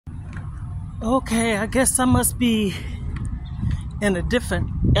Okay, I guess I must be in a different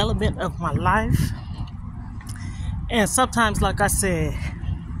element of my life. And sometimes, like I said,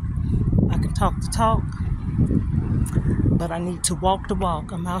 I can talk the talk, but I need to walk the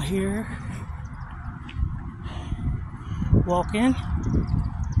walk. I'm out here walking.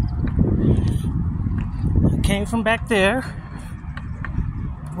 I came from back there,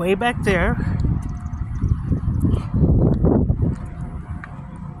 way back there.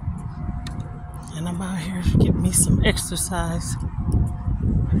 And I'm out here to get me some exercise.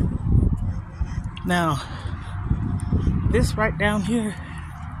 Now, this right down here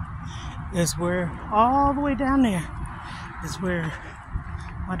is where, all the way down there, is where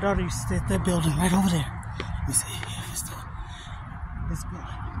my daughter used to stay at that building right over there. Let me see. This building.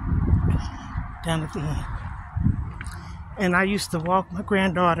 Down at the end. And I used to walk my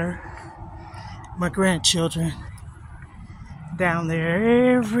granddaughter, my grandchildren, down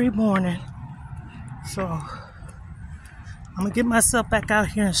there every morning. So, I'm going to get myself back out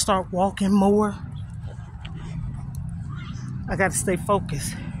here and start walking more. I got to stay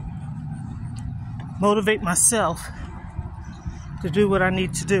focused. Motivate myself to do what I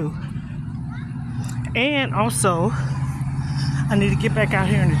need to do. And also, I need to get back out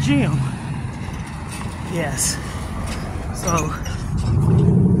here in the gym. Yes. So,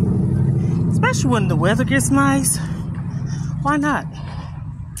 especially when the weather gets nice, why not?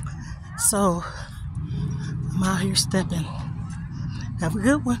 So, I'm out here stepping. Have a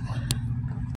good one.